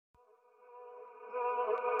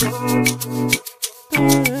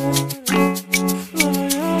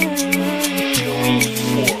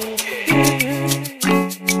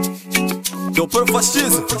Teu pro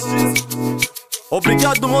fascismo.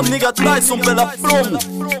 Obrigado, meu nigga Tyson, pela promo.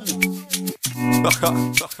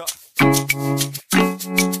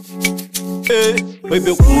 Baby,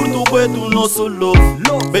 eu curto bué do nosso love.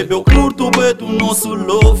 Baby, eu curto bué do nosso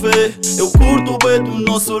love. Eu curto bué do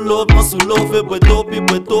nosso love. Nosso love é bué top,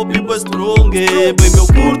 bué strong. Baby, eu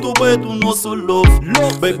curto bué do nosso love.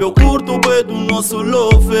 Baby, eu curto bué do nosso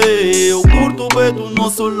love. Eu curto bué do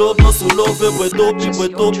nosso love. Nosso love é bué top,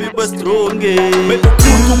 bué strong. Baby, eu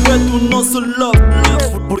curto bué do nosso love,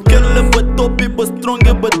 porque ele é bué top, bué strong,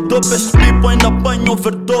 bué top. Estes people ainda apanham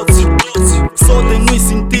overdose. Só de nos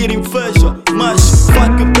sentir inveja, mas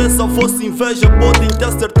vai que dessa fosse inveja. Podem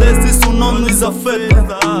ter certeza, isso não nos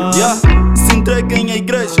afeta. Se entreguem à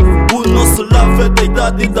igreja, o nosso love é da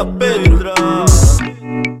idade da pedra.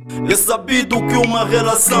 É sabido que uma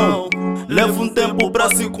relação leva um tempo pra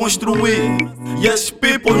se construir, e as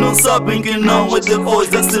people não sabem que não é de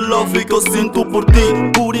hoje esse love que eu sinto por ti.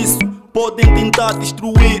 Por isso podem tentar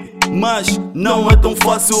destruir, mas não é tão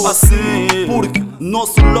fácil assim, porque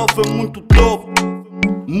nosso love é muito top,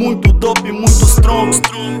 muito strong.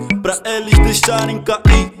 Pra eles deixarem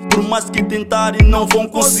cair, por mais que tentarem não vão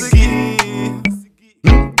conseguir.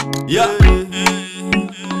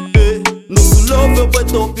 Nosso love é bué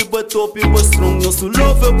top, bué strong. Nosso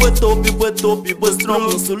love é bué top, bué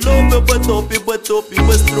strong. Nosso love é bué top,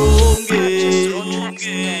 bué strong.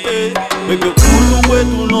 Baby, eu curto bué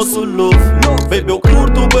do nosso love. Baby, eu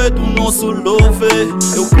curto bué do nosso love.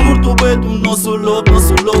 Eu curto bué do nosso love.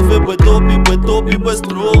 Nosso love é bué top, bué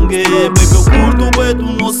strong. Baby, eu curto bué do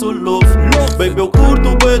nosso love. Baby, eu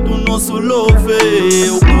curto bué do nosso love.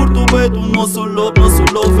 Eu curto bué do nosso love. Nosso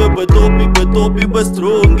love é bué top, bué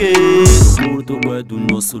strong. Curto bué do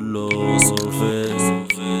nosso love.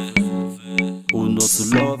 O nosso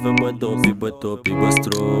love é bué top, bué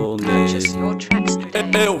strong.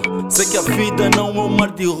 Eu sei que a vida não é um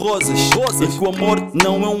mar de rosas, e que o amor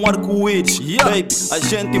não é um arco-íris. Baby, a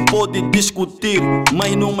gente pode discutir,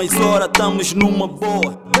 mas numas horas estamos numa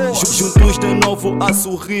boa, juntos de novo a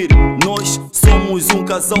sorrir. Nós somos um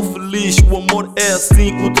casal feliz. O amor é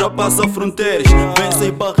assim, ultrapassa fronteiras,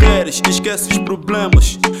 vence barreiras, esquece os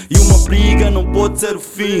problemas. E uma briga não pode ser o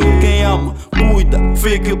fim. Quem ama, cuida,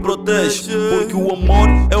 fica e protege, porque o amor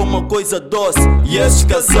é uma coisa doce, e esses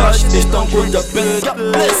casais estão com a bênção.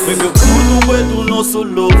 Baby, eu curto bué do nosso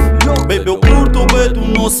love. Baby, eu curto bué do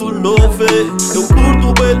nosso love. Eu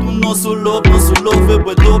curto bué do nosso love. Nosso love é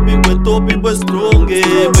bué top, bué strong.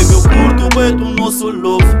 Baby, eu curto bué do nosso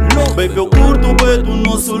love. Baby, eu curto bué do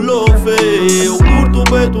nosso love. Eu curto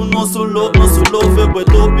bué do nosso love. Nosso love é bué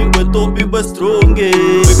top, bué strong.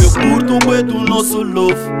 Baby, eu curto bué do nosso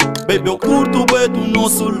love. Baby, eu curto bué do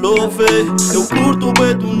nosso love. Eu curto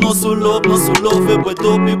bué do nosso love. Nosso love é bué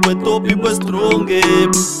top, bué strong.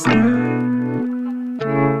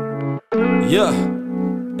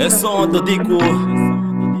 Essa onda eu dedico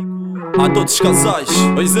a todos os casais.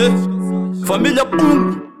 Pois é, família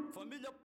Pum.